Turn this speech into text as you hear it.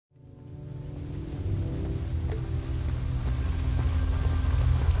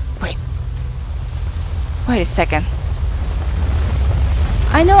Wait a second.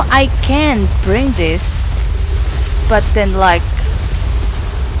 I know I can bring this, but then like,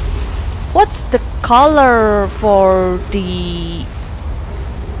 what's the color for the...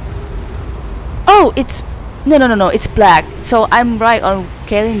 Oh, it's... No, it's black. So I'm right on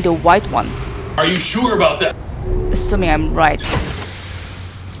carrying the white one. Are you sure about that? Assuming I'm right.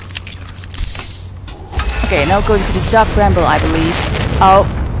 Okay, now going to the dark bramble, I believe. Oh,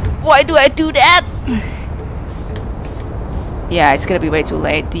 why do I do that? Yeah, it's gonna be way too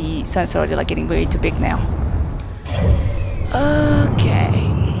late. The sun's already like getting way too big now. Okay.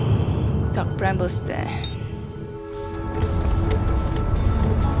 Dark bramble's there.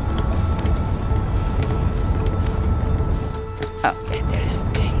 Okay, there is.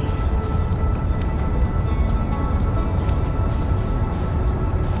 Okay.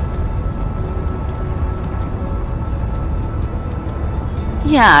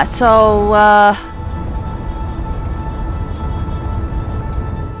 Yeah, so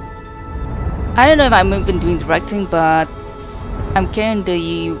I don't know if I'm even doing directing, but I'm carrying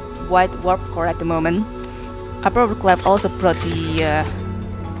the white warp core at the moment. I probably have also brought the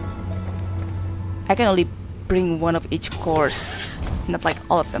I can only bring one of each course, not like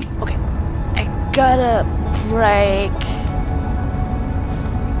all of them. Okay, I gotta break.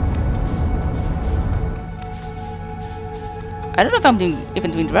 I don't know if I'm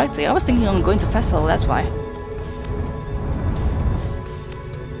even doing directly. I was thinking I'm going to festival, that's why.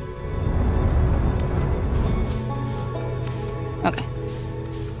 Okay.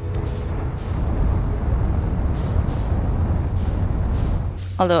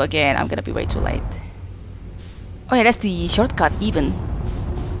 Although again, I'm gonna be way too late. Oh yeah, that's the shortcut even.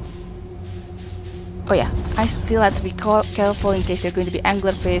 Oh yeah, I still have to be careful in case they're going to be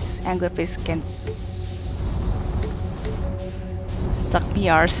anglerfish. Anglerfish can suck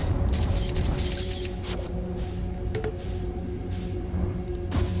PRs.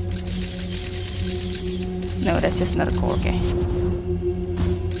 No, that's just another core, okay.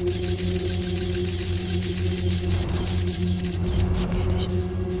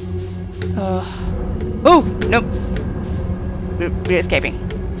 Oh, nope. We're escaping.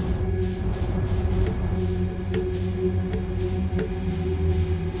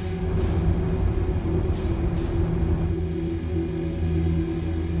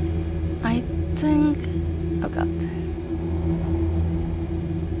 I think... Oh god.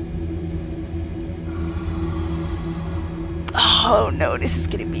 Oh no, this is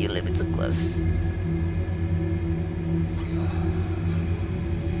gonna be a little bit too close.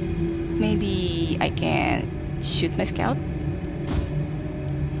 Maybe I can shoot my scout?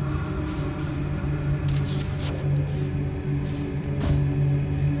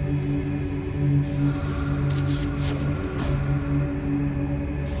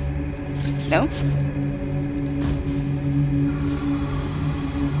 No?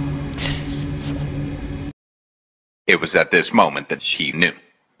 It was at this moment that she knew.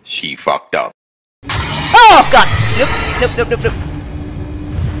 She fucked up. Oh god! Nope.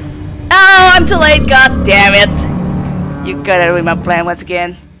 Oh, I'm too late, god damn it! You gotta ruin my plan once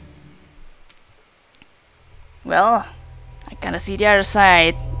again. Well, I kinda see the other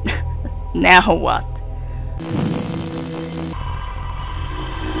side. Now what?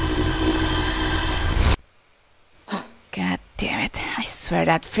 God damn it, I swear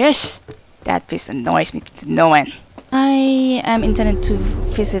that fish annoys me to no end. I am intending to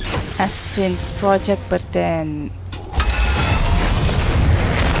visit S-Twin project, but then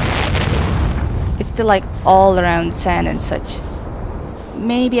it's still like all around sand and such.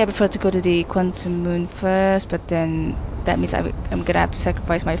 Maybe I prefer to go to the Quantum Moon first, but then that means I'm gonna have to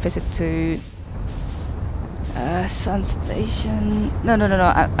sacrifice my visit to Sun Station. No,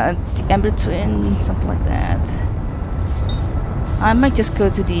 the Ember Twin, something like that. I might just go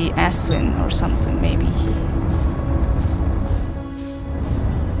to the S-Twin or something, maybe.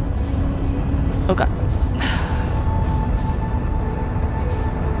 Oh god.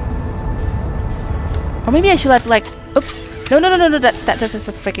 Or maybe I should have like... Oops. No, that's just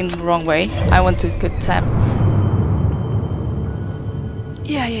a freaking wrong way. I want to go tap.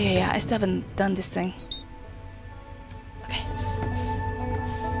 Yeah. I still haven't done this thing. Okay.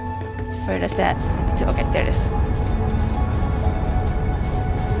 Where does that... Okay, there it is.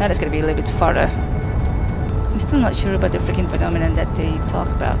 That is gonna be a little bit farther. I'm still not sure about the freaking phenomenon that they talk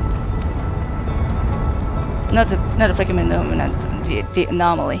about. Not the freaking phenomenon, the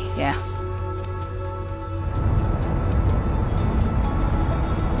anomaly, yeah.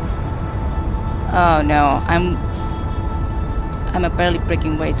 Oh no, I'm apparently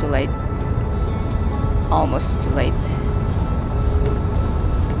breaking way too late. Almost too late.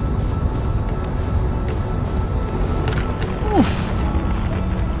 Oof.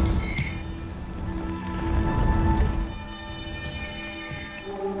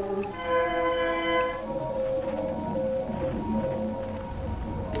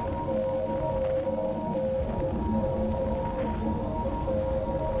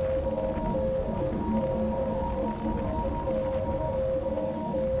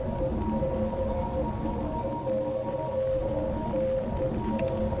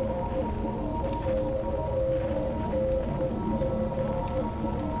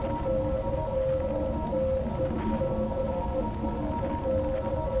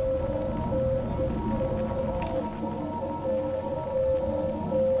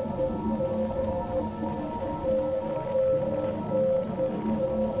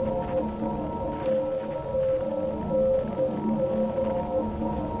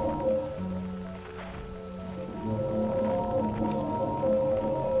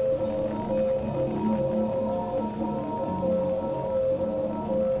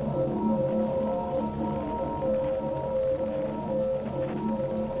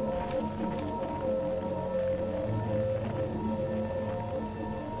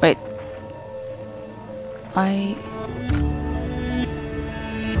 Wait.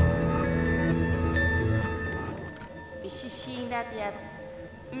 Is she seeing that yet?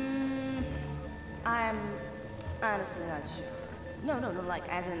 I'm honestly not sure. No, like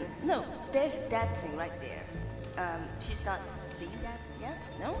as in, no, there's that thing right there. She's not seeing that yet?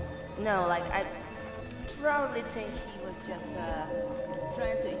 No? No, like I probably think she was just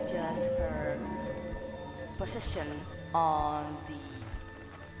trying to adjust her position on the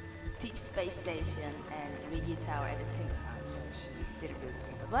deep space station and the radio tower at the Timberline, so she didn't really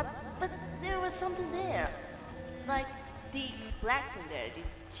think about it. But there was something there. Like the black thing there. Did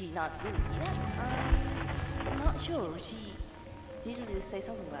she not really see that? I'm not sure. She didn't really say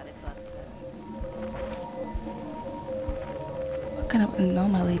something about it, but What kind of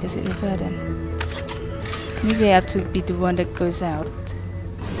anomaly does it refer then? Maybe I have to be the one that goes out.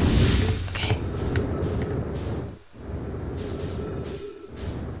 Okay.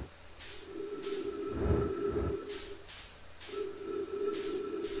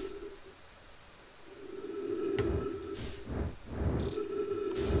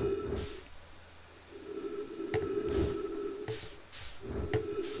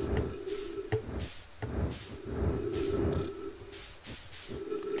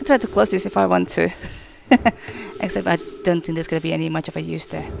 I try to close this if I want to. Except I don't think there's gonna be any much of a use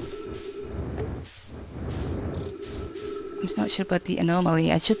there. I'm just not sure about the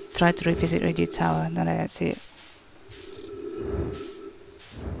anomaly. I should try to revisit Radio Tower now that I see it.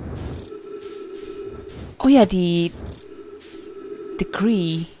 Oh yeah, the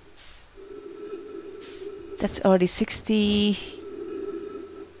degree. That's already 60.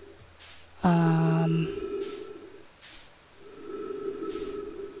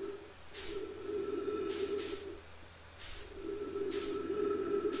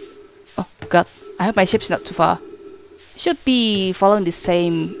 Oh god, I hope my ship's not too far. Should be following the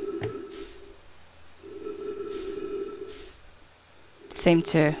same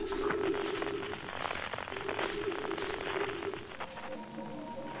too.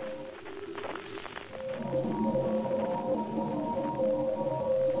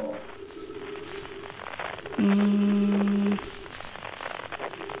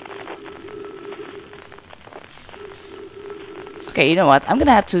 Okay, you know what? I'm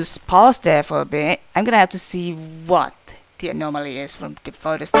gonna have to pause there for a bit. I'm gonna have to see what the anomaly is from the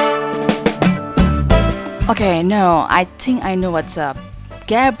photos. Okay, no, I think I know what's up.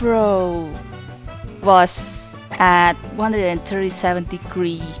 Gabbro was at 137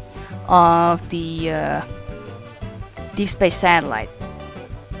 degree of the deep space satellite.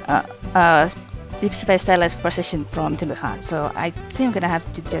 Deep space satellite's position from Timberheart. So I think I'm gonna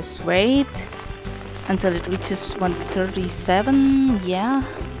have to just wait until it reaches 137. Yeah.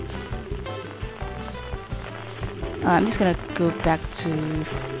 I'm just gonna go back to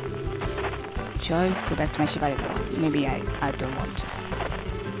Joy. Go back to my ship. I don't know. Maybe I don't want to.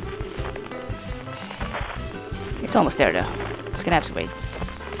 It's almost there though. Just gonna have to wait.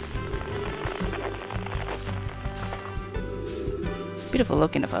 Beautiful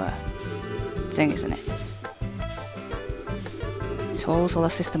looking of a thing, isn't it? This whole solar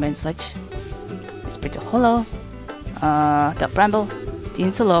system and such. It's pretty hollow. The bramble, the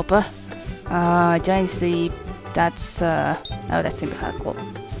interloper, giant sleep. That's oh, that's simply cool.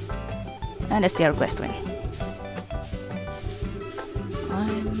 And that's the Hourglass Twin.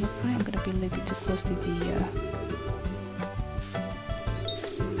 I'm afraid I'm gonna be a little bit too close to the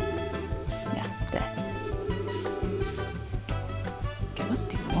yeah, there. Okay, what's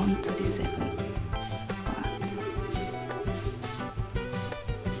the 137?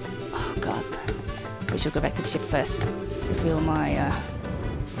 should go back to the ship first. Refill my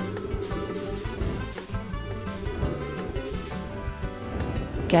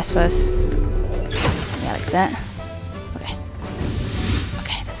gas first. Yeah, like that. Okay.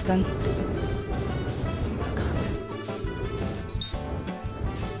 Okay, that's done.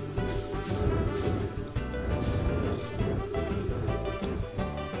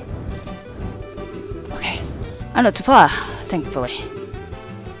 Okay. I'm not too far, thankfully.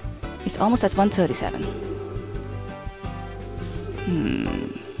 It's almost at 137.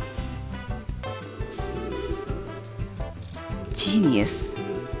 Genius.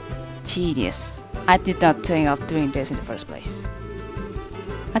 Genius. I did not think of doing this in the first place.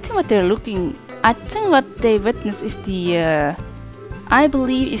 I think what they're looking... I think what they witness is the... I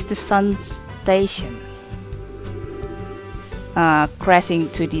believe is the sun station. Crashing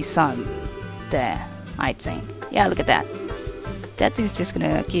to the sun. There, I think. Yeah, look at that. That thing's just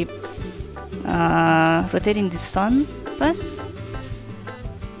gonna keep rotating the sun first.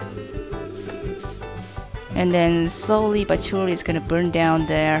 And then slowly but surely it's gonna burn down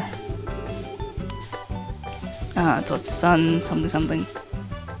there. Towards the sun, something.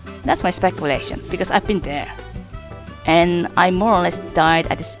 That's my speculation, because I've been there. And I more or less died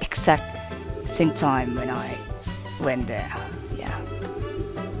at this exact same time when I went there. Yeah.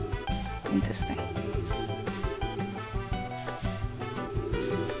 Interesting.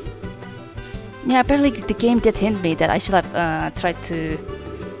 Yeah, apparently the game did hint me that I should have tried to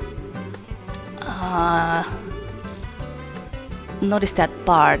notice that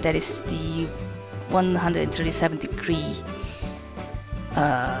bar that is the 137 degree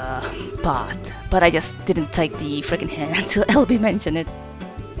part, but I just didn't take the freaking hint until LB mentioned it.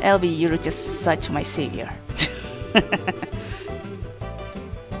 LB, you're just such my savior.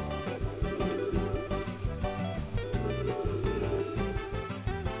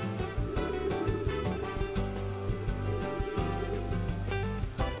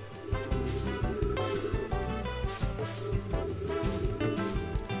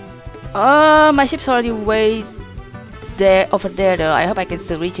 My ship's already way there, over there though. I hope I can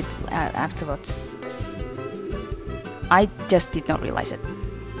still reach it afterwards. I just did not realize it.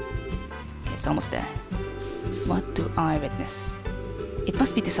 Okay, it's almost there. What do I witness? It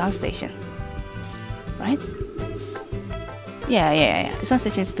must be the sun station, right? Yeah. The sun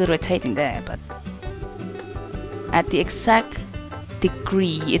station is still rotating there, but at the exact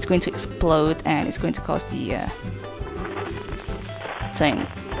degree, it's going to explode and it's going to cause the thing.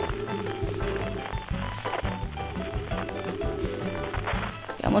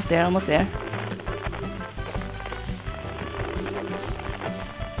 Almost there.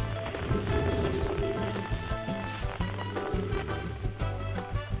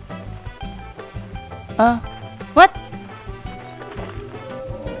 What?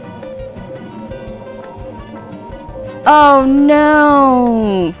 Oh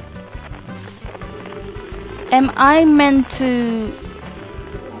no! Am I meant to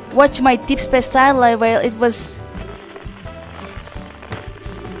watch my deep space satellite while it was...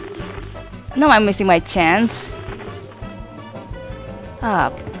 No, I'm missing my chance.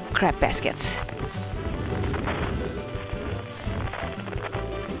 Ah, crap baskets.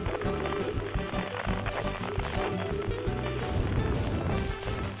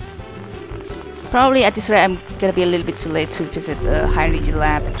 Probably at this rate I'm gonna be a little bit too late to visit the high energy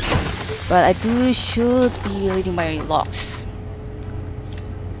lab, but I should be reading my logs.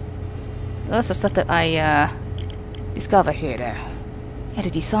 Lots of stuff that I discover here there. Yeah, the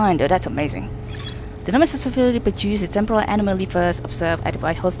design though, that's amazing. The numbers successfully produce the temporal anomaly first observed at the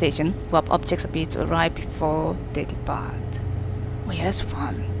White Hole Station, while objects appear to arrive before they depart. Oh yeah, that's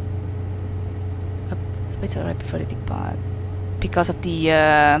fun. Appear to arrive before they depart. Because of the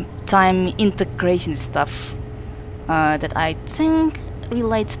time integration stuff that I think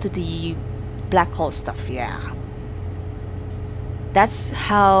relates to the black hole stuff, yeah. That's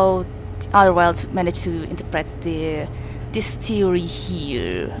how other worlds managed to interpret this theory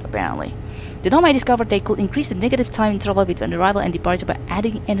here, apparently. The Nomai discovered they could increase the negative time interval between arrival and departure by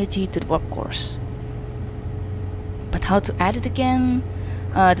adding energy to the warp course. But how to add it again?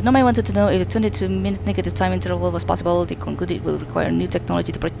 The Nomai wanted to know if a 22-minute negative time interval was possible. They concluded it will require new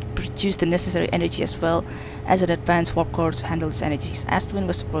technology to produce the necessary energy as well as an advanced warp core to handle its energies. Astwin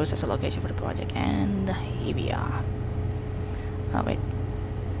was proposed as a location for the project, and here we are. Oh wait.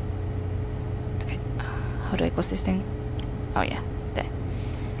 Okay, how do I close this thing? Oh yeah, there.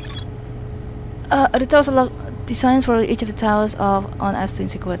 The towers are designs for each of the towers on Astwin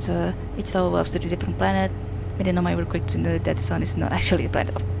sequence. Each tower moves to a different planet. Many Nomai were quick to know that the sun is not actually a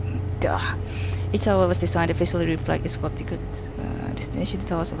planet. Duh. Each tower was designed to visually reflect its optical destination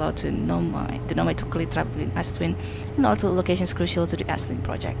details allowed to Nomai. The Nomai to quickly travel within S-Twin and also locations crucial to the S-Twin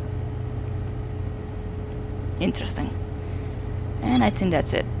project. Interesting. And I think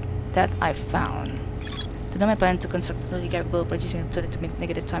that's it that I found. The Nomai plan to construct a capable producing to meet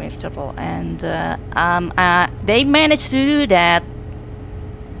negative time interval, and they managed to do that.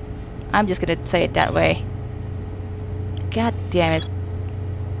 I'm just gonna say it that way. God damn it.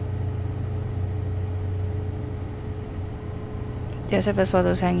 There are several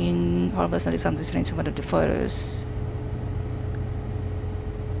photos hanging. Horrible noticed something strange in one of the photos.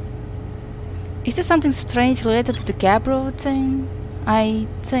 Is there something strange related to the Gabbro thing? I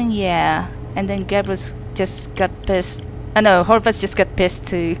think yeah. And then Gabbro's just got pissed. No, Horvath just got pissed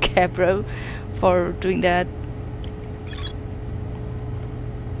to Gabbro for doing that.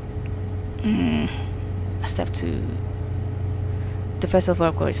 A step 2. The vessel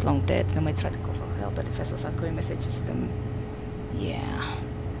for Upcore is long dead. No might try to call for help, but the vessel's outgoing message system. Yeah.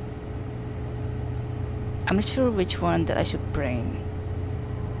 I'm not sure which one that I should bring.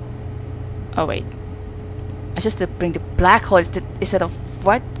 Oh wait. I should still bring the black hole instead of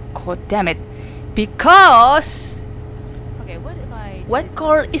what? God damn it. Because okay, what if I white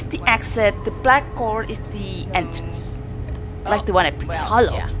core is the exit, the black core is the entrance. Like the one at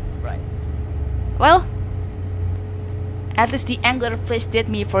Prahlow. Yeah, right. Well, at least the angler fish did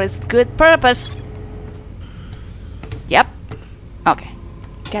me for its good purpose. Yep. Okay.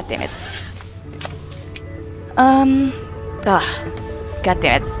 God damn it. God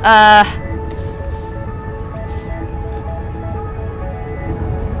damn it.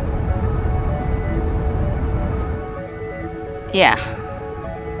 Yeah.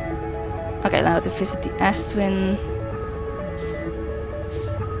 Okay, now to visit the S-Twin.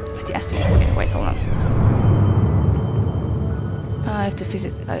 Where's the S-Twin? Okay, wait, hold on. I have to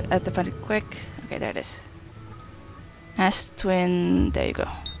visit. I have to find it quick. Okay, there it is. S-Twin. There you go.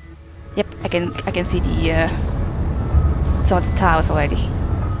 Yep, I can see the some of the towers already.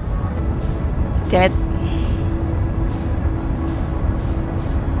 Damn it.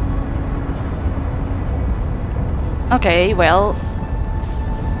 Okay, well,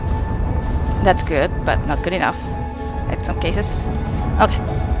 that's good, but not good enough in some cases. Okay.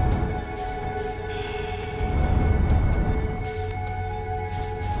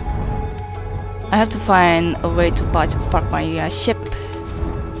 I have to find a way to park my ship.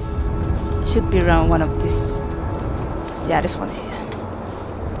 Should be around one of these. Yeah, this one here.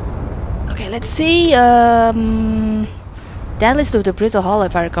 Okay, let's see. That leads to the Brittle Hall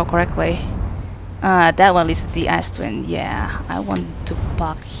if I recall correctly. That one leads to the S-Twin. Yeah, I want to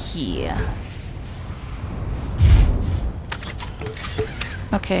park here.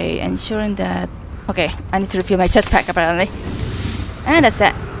 Okay, ensuring that. Okay, I need to refill my jetpack apparently. And that's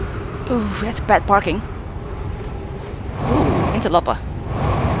that. Ooh, that's bad parking. Ooh, interloper.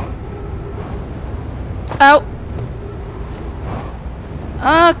 Oh.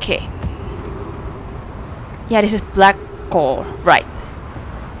 Okay. Yeah, this is black core, right?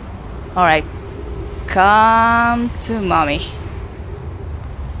 All right. Come to mommy.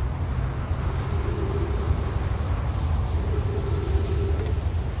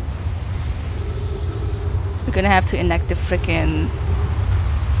 We're gonna have to enact the freaking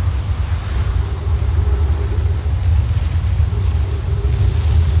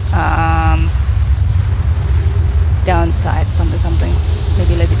downside something.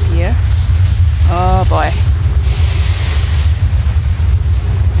 Maybe a little bit here. Oh boy.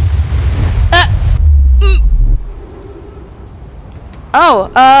 Oh,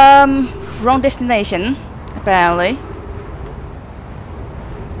 wrong destination, apparently.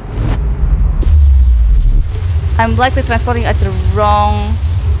 I'm likely transporting at the wrong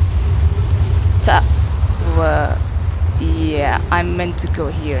yeah, I'm meant to go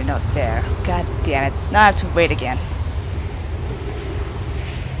here, not there. God damn it. Now I have to wait again.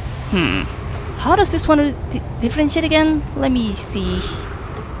 How does this one differentiate again? Let me see.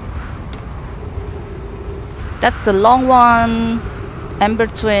 That's the long one. Ember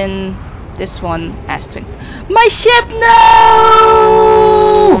Twin, this one, S-Twin. My ship,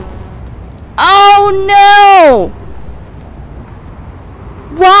 no! Oh no!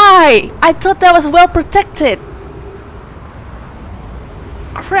 Why? I thought that was well protected.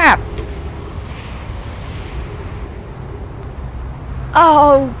 Crap.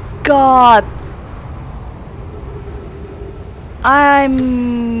 Oh god.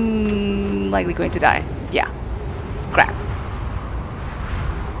 I'm likely going to die. Yeah. Crap.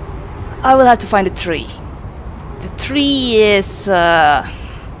 I will have to find a tree. The tree is I'm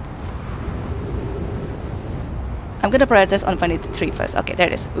gonna prioritize on finding the tree first. Okay, there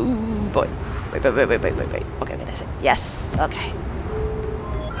it is. Ooh boy. Wait. Okay, wait, that's it. Yes, okay.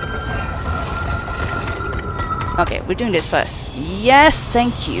 Okay, we're doing this first. Yes,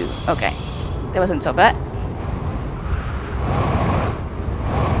 thank you. Okay, that wasn't so bad.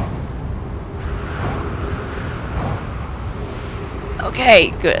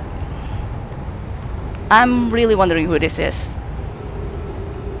 Okay, good. I'm really wondering who this is.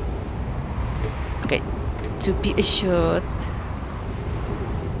 Okay, to be assured,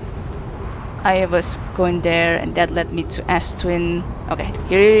 I was going there and that led me to Ash Twin. Okay,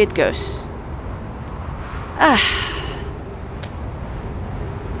 here it goes. Ah,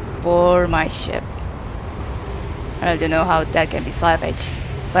 for my ship. I don't know how that can be salvaged,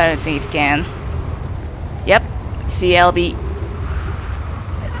 but I don't think it can. Yep, CLB.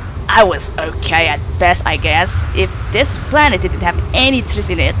 I was okay at best, I guess. If this planet didn't have any trees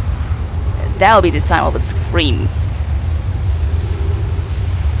in it, that would be the time I would scream.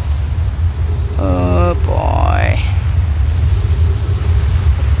 Oh boy.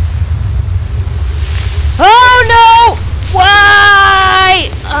 Oh no! Why?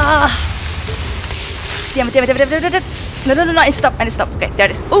 Damn it, damn it, damn it, damn it, damn it. No, no, no, no, I stop, I stop. Okay, there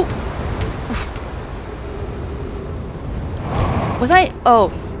it is. Oh! Oof. Was I?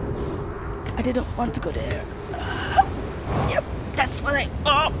 Oh. I didn't want to go there. Yep, that's what I.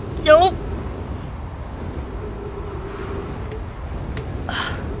 Oh, no!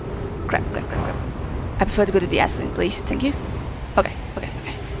 Crap, crap, crap, crap. I prefer to go to the Aston, please. Thank you. Okay, okay,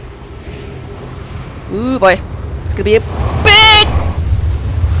 okay. Ooh, boy. It's gonna be a big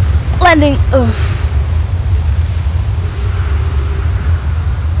landing. Oof.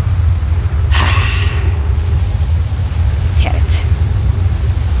 Damn it.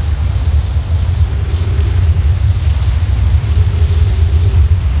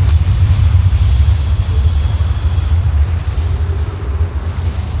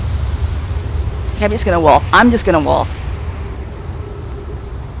 Okay, I'm just gonna walk. I'm just gonna walk.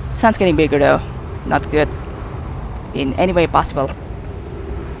 Sun's getting bigger though. Not good. In any way possible.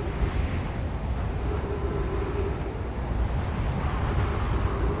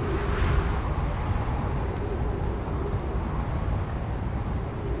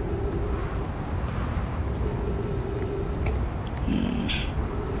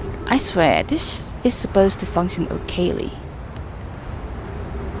 I swear, this is supposed to function okayly.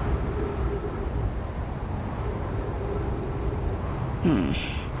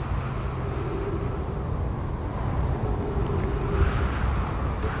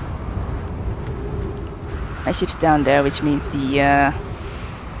 My ship's down there, which means the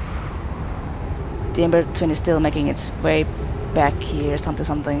Ember Twin is still making its way back here,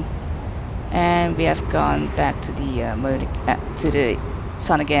 something, and we have gone back to the moon, to the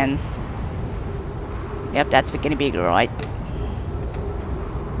sun again. Yep, that's getting bigger, right?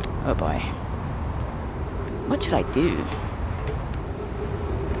 Oh boy, what should I do?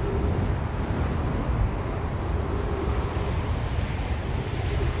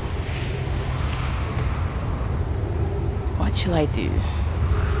 What should I do?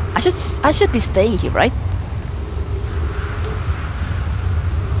 I should be staying here, right?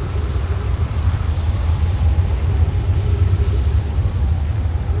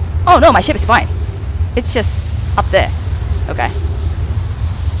 Oh no, my ship is fine. It's just up there. Okay.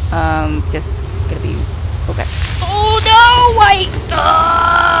 Just gonna be okay. Oh no! Wait!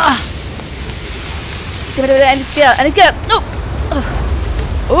 I need to get out. I need to get out. No!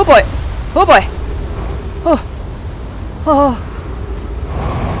 Oh boy! Oh boy! Oh! Oh.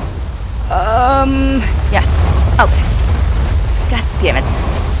 Yeah. Okay. God damn it.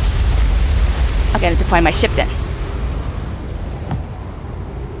 Okay, I need to find my ship then.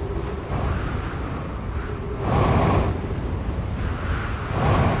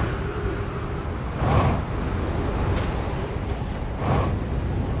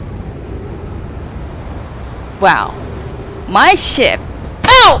 Wow. My ship.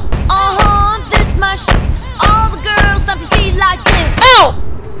 Ow! This my ship. All the girls stomp your feet like this. Ow!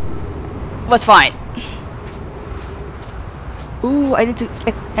 Was fine. Ooh, I need to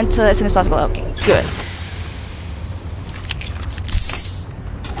enter as soon as possible. Okay, good.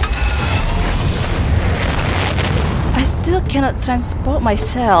 I still cannot transport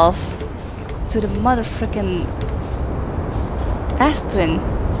myself to the mother frickin' Astwin.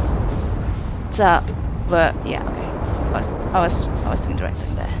 So, but yeah, okay. I was doing the right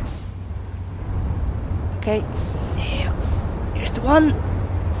thing there. Okay, yeah. Here's the one.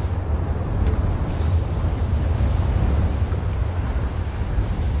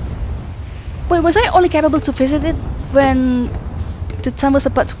 Wait, was I only capable to visit it when the time was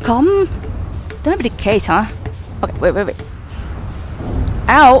about to come? That might be the case, huh? Okay, wait.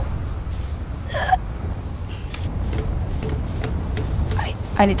 Ow!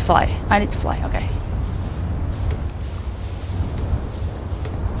 I need to fly. I need to fly. Okay.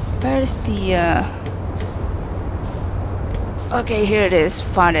 Where is the Okay, here it is.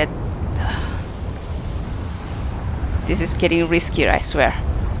 Found it. This is getting riskier, I swear.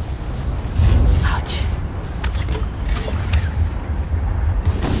 Ouch.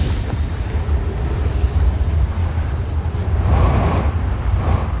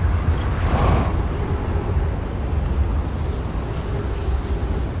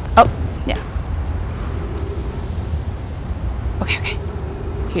 Oh, yeah. Okay, okay.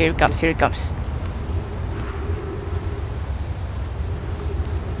 Here it comes, here it comes.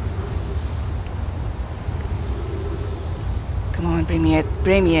 Come on, bring me it,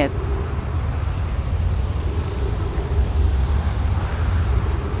 bring me it.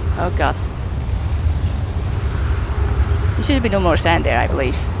 Oh god. There should be no more sand there, I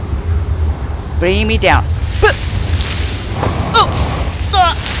believe. Bring me down. Oh!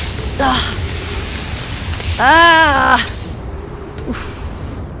 Ah! Oof.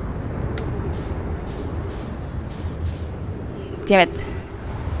 Damn it.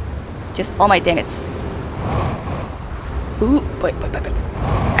 Just all my damn it's. Ooh, wait.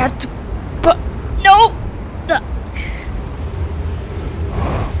 I have to put. No!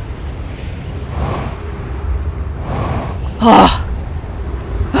 Oh!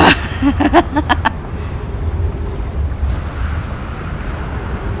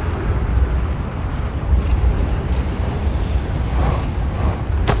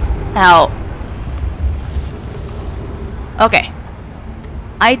 Now. Okay.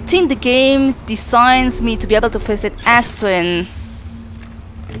 I think the game designs me to be able to visit Astwin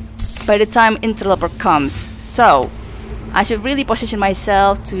by the time Interloper comes. So, I should really position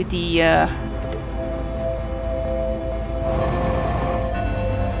myself to the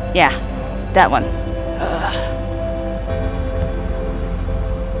yeah, that one.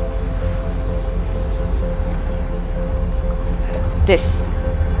 This.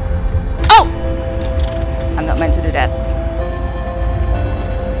 Oh! I'm not meant to do that.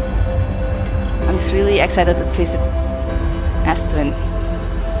 I'm just really excited to visit Astwin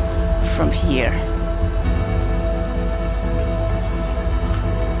from here.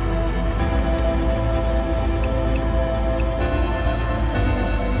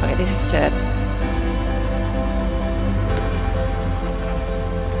 Okay, this is Chad.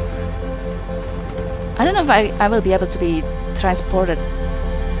 I don't know if I will be able to be transported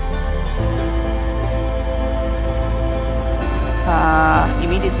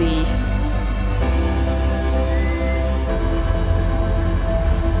immediately.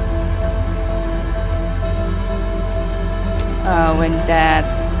 When that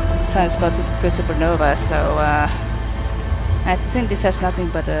sun's about to go supernova, so I think this has nothing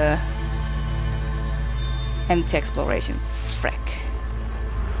but a empty exploration. Frick.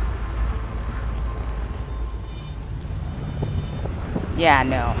 Yeah,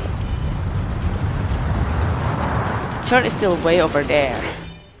 no. Chart is still way over there.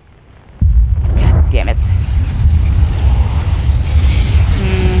 God damn it.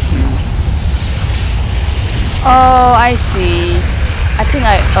 Oh, I see. I think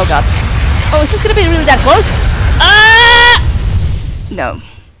oh god. Oh, is this gonna be really that close? Ah! No.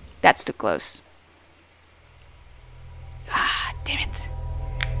 That's too close. Ah, damn it.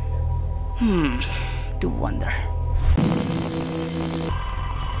 Do wonder.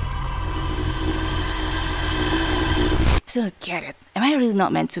 Still don't get it. Am I really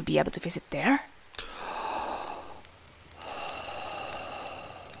not meant to be able to visit there?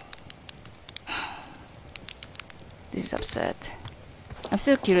 This is absurd. I'm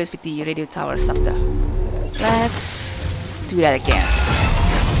still curious with the radio tower stuff though. Let's do that again.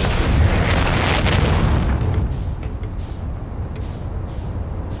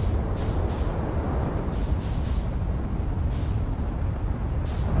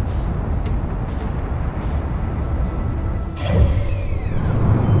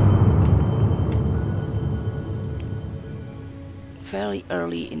 Very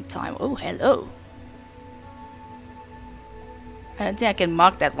early in time. Oh, hello. I don't think I can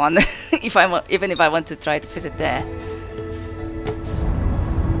mark that one even if I want to try to visit there.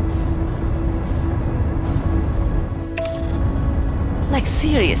 Like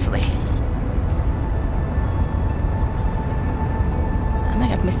seriously. I might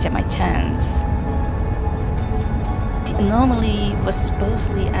have missed my chance. The anomaly was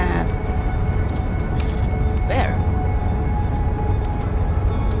supposedly at where?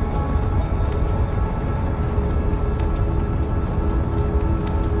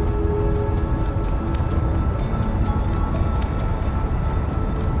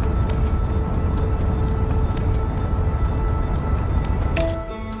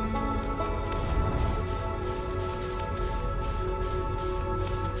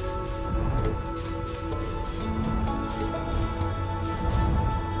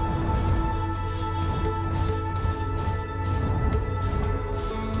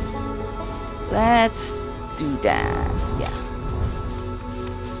 let's do that. Yeah.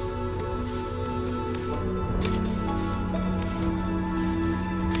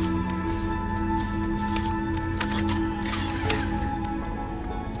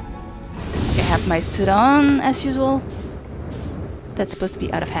 I have my suit on as usual. That's supposed to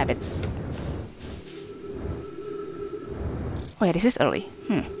be out of habit. Oh yeah, this is early.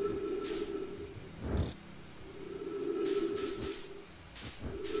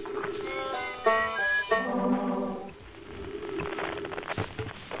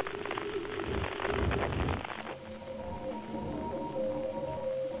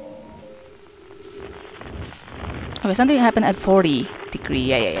 Okay, something happened at 40 degree.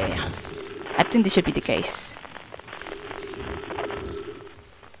 Yeah. I think this should be the case.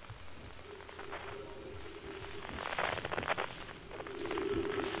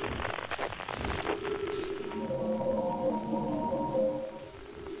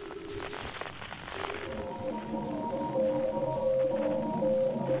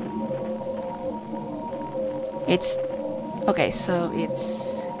 It's okay, so it's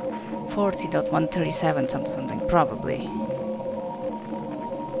 40.137 something probably.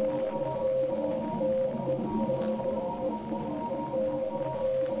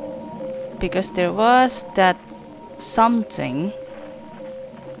 Because there was that something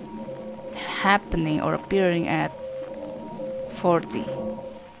happening or appearing at 40.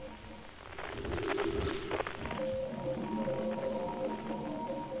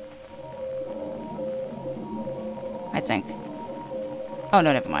 I think. Oh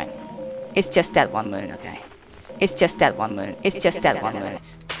no, never mind. It's just that one moon, okay. It's just that one moon. It's just that one moon.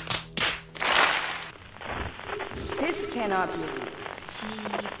 This cannot be.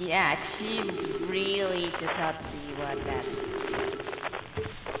 She really did not see what that.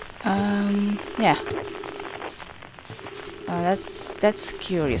 Yeah. That's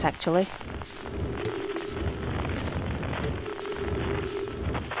curious actually.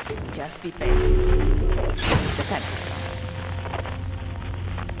 Just be patient.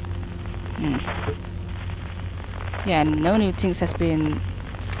 Yeah, no new things has been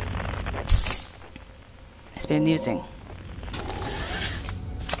using.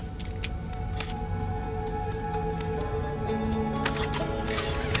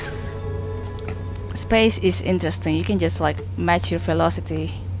 Space is interesting. You can just like match your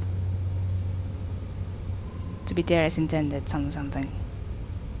velocity to be there as intended, something.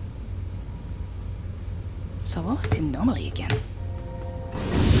 So what was the anomaly again?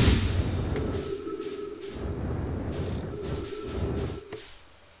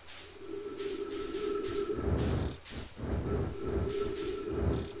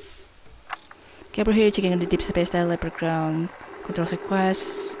 Gabriel here checking on the deep space leopard ground. Controls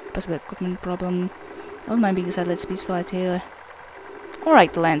requests. Possible equipment problem. Don't mind being satellite speed flight here.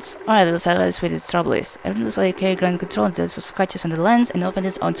 Alright, the lens. Alright, little satellite is where the trouble is. Everything looks like okay, ground control. There's scratches on the lens and often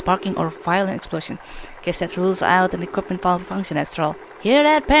it's on sparking or violent explosion. Guess that rules out an equipment malfunction after all. Hear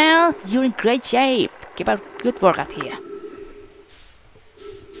that, pal? You're in great shape. Keep up good work out here.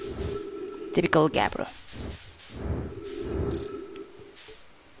 Typical Gabriel.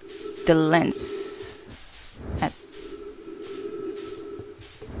 The lens. At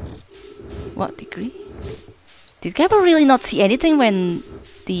what degree? Did Gabriel really not see anything when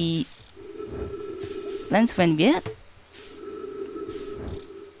the lens went weird?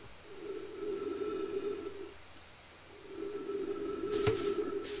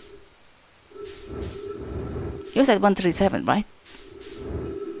 It was at 137, right?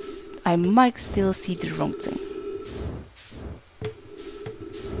 I might still see the wrong thing.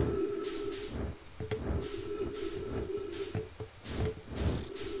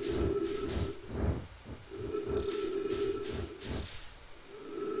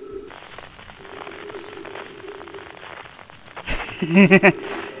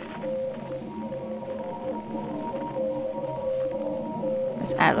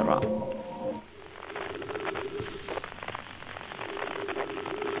 That's Adderall.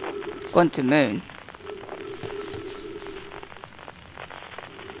 Quantum moon.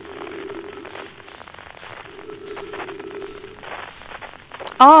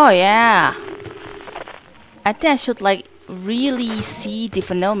 Oh yeah. I think I should like really see the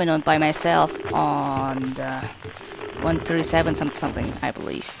phenomenon by myself on the 137 something, I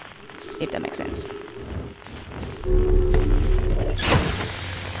believe, if that makes sense.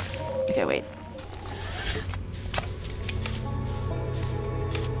 Okay, wait.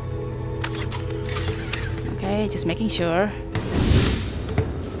 Okay, just making sure.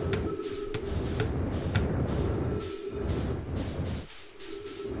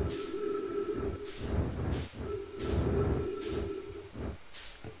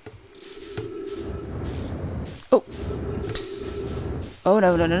 Oh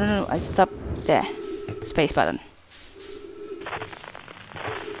no, no, no, no, no. I stopped there. Space button.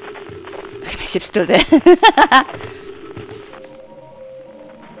 Okay, my ship's still there.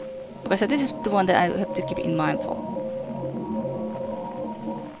 Okay, so this is the one that I have to keep in mind for.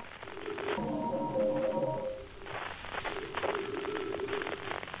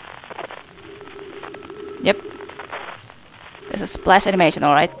 Yep. There's a splash animation,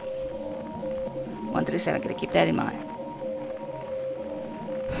 alright. 137, gotta keep that in mind.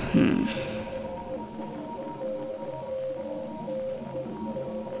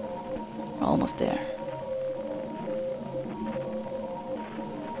 Almost there.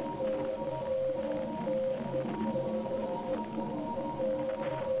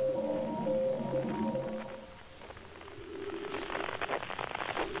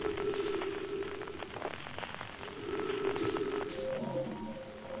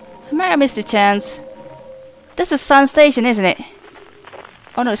 I might have missed the chance. That's a sun station, isn't it?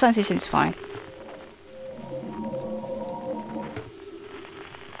 Oh no, the sun station is fine.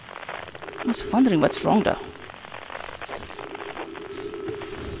 I was wondering what's wrong though.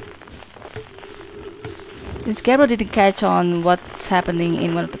 Since Gabriel didn't catch on what's happening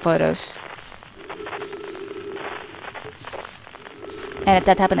in one of the photos. And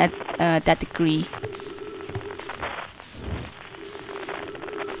that happened at that degree.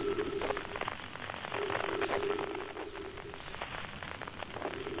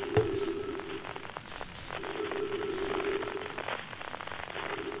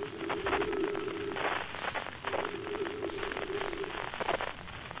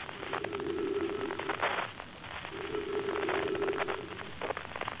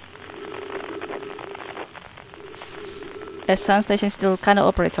 The sun station still kind of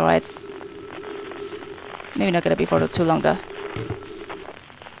operates alright. Maybe not gonna be for too long though.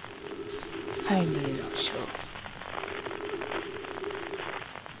 I'm really not sure.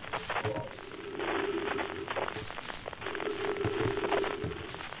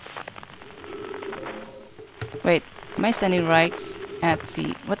 Wait, am I standing right at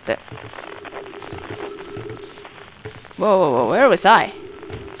the... what the... Whoa, whoa, whoa, where was I?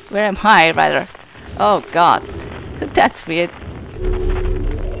 Where am I, rather? Oh god. That's weird.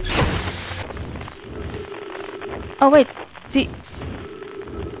 Oh wait, the...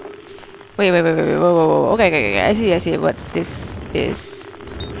 Wait, whoa, whoa, whoa. Okay, I see what this is.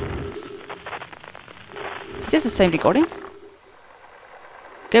 Is this the same recording?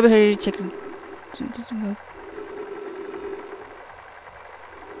 Grab her, check.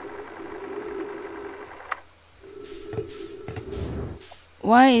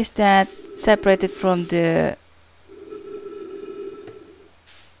 Why is that separated from the...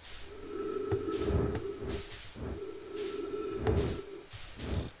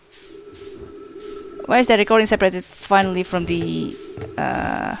 Why is that recording separated finally from the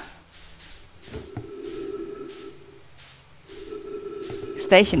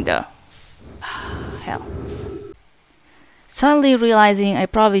station though? Hell. Suddenly realizing I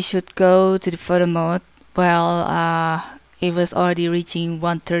probably should go to the photo mode. Well, it was already reaching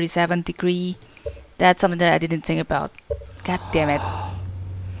 137 degree. That's something that I didn't think about. God damn it.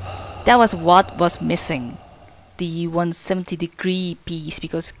 That was what was missing. The 170 degree piece,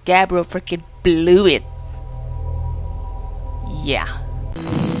 because Gabriel freaking blew it. Yeah.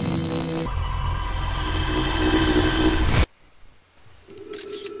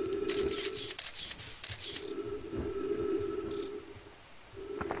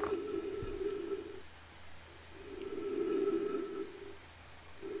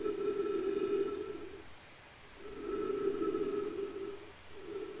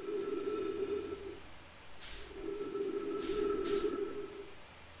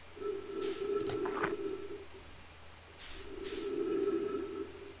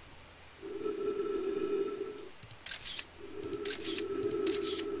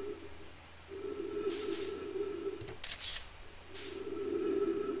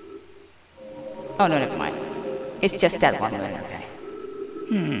 Oh no, never mind. It's just that one. Okay.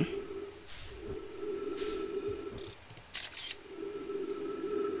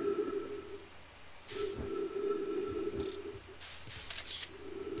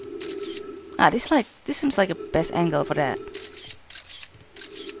 This seems like a best angle for that.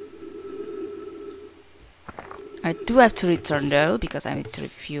 I do have to return though, because I need to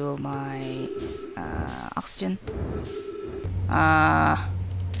refuel my oxygen.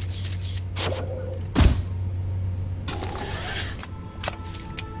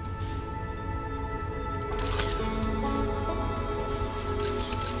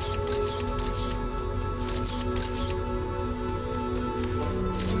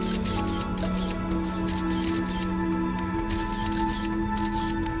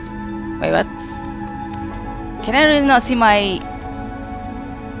 Wait, what? Can I really not see my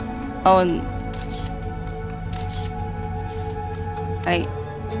own?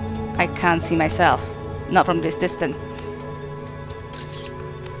 I can't see myself. Not from this distance.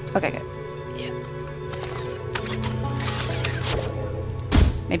 Okay, good. Yeah.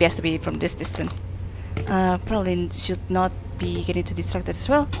 Maybe it has to be from this distance. Probably should not be getting too distracted as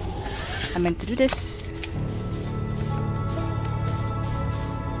well. I meant to do this.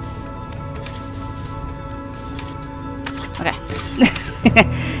 Okay.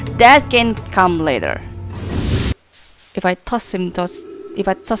 That can come later. If I toss him toss if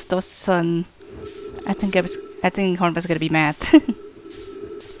I toss those sun, I think Hornbus gonna be mad.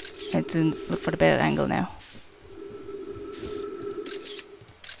 I have to look for the better angle now.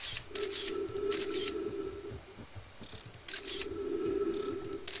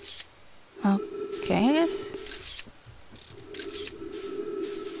 Okay, I guess.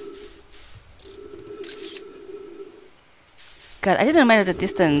 God, I didn't measure the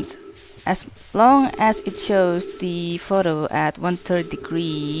distance. As long as it shows the photo at 1/3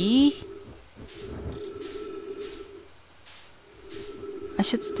 degree, I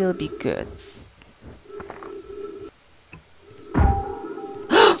should still be good.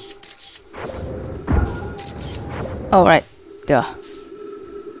 Oh, right. Duh.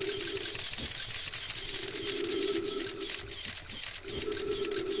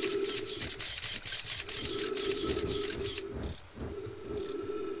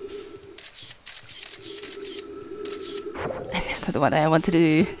 That's not the one I want to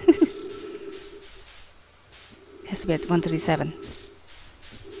do. It has to be at 137.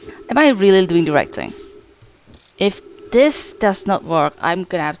 Am I really doing the right thing? If this does not work, I'm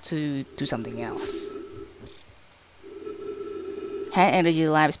gonna have to do something else. High energy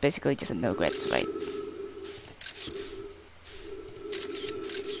lab is basically just a no-grades, right?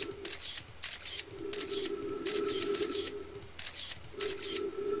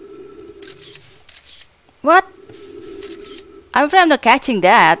 What? I'm afraid I'm not catching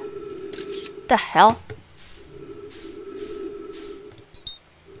that. The hell?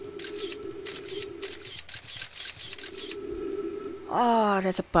 Oh,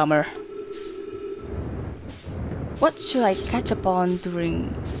 that's a bummer. What should I catch upon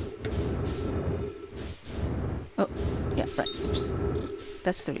during... Oh, yeah, right. Oops.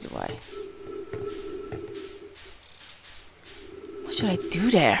 That's the reason why. What should I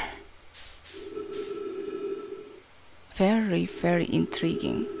do there? Very, very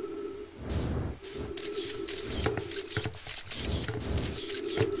intriguing.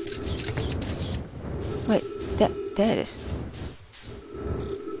 Wait, there it is.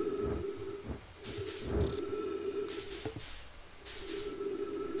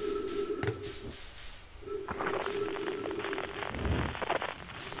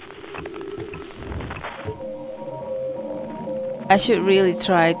 I should really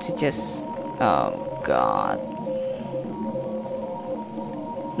try to just... Oh god.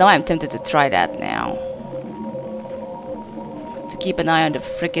 Now I'm tempted to try that now. To keep an eye on the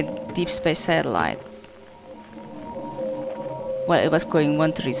freaking deep space satellite. Well, it was going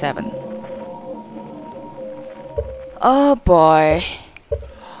 137. Oh boy.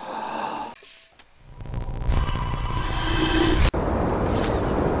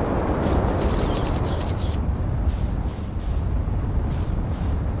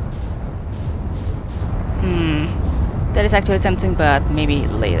 That is actually tempting, but maybe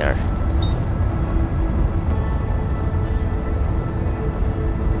later.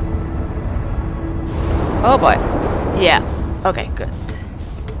 Oh boy. Yeah. Okay, good.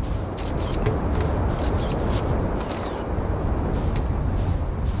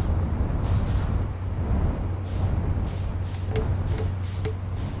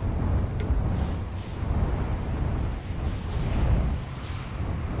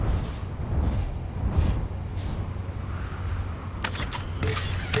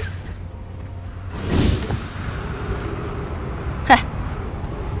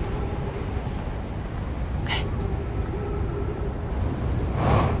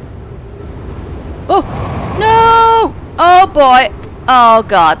 Oh no! Oh boy! Oh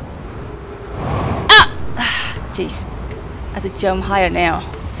god! Ah! Jeez, I have to jump higher now.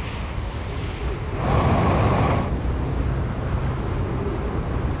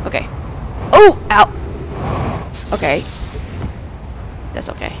 Okay. Oh! Ow! Okay. That's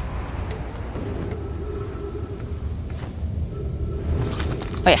okay.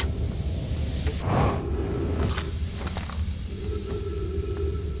 Oh yeah.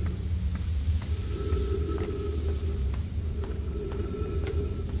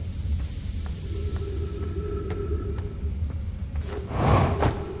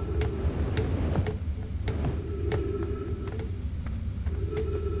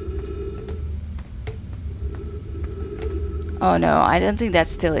 Oh no, I don't think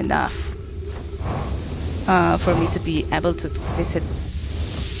that's still enough for me to be able to visit.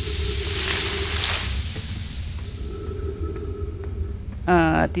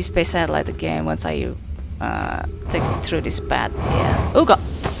 Deep Space Satellite again once I take me through this path. Yeah. Oh god.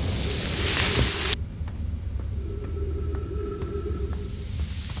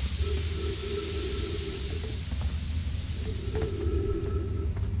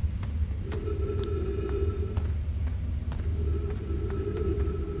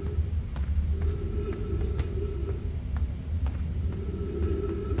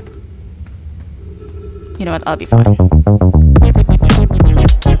 You know what? I'll be fine.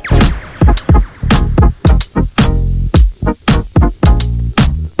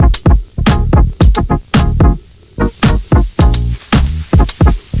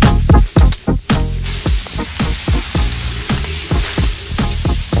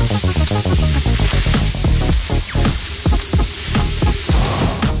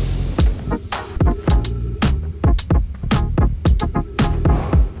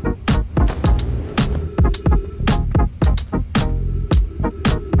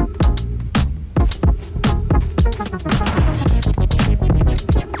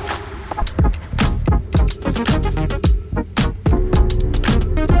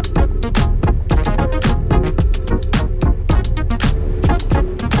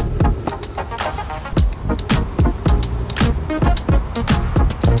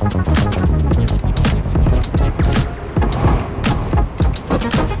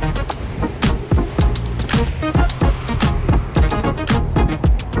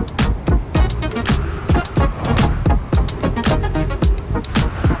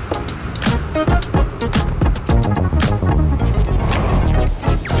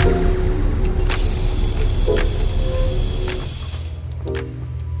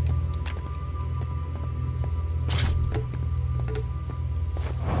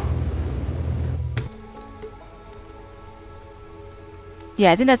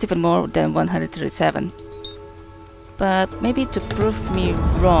 Yeah, I think that's even more than 137. But maybe to prove me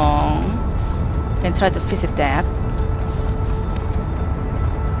wrong, and try to visit that.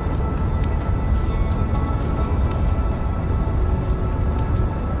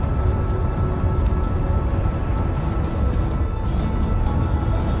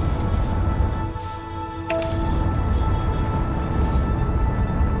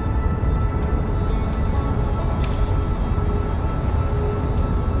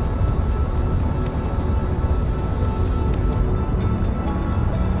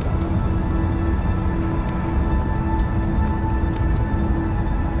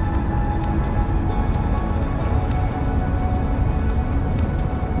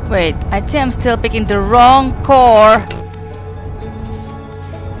 Wait, I think I'm still picking the wrong core.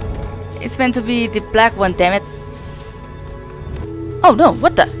 It's meant to be the black one, damn it. Oh no,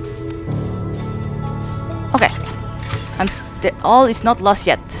 what the? Okay. All is not lost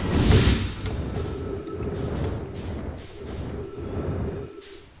yet.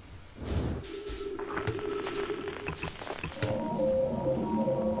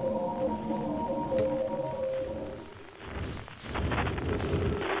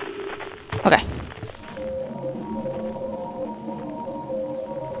 Okay.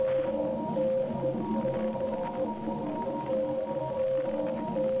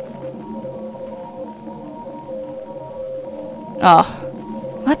 Oh,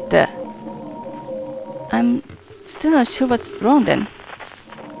 what the? I'm still not sure what's wrong then.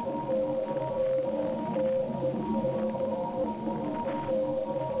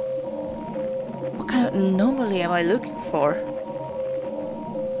 What kind of anomaly am I looking for?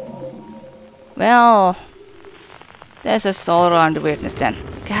 Well, there's a all around the weirdness then.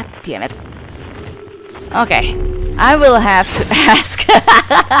 God damn it. Okay, I will have to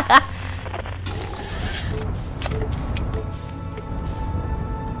ask.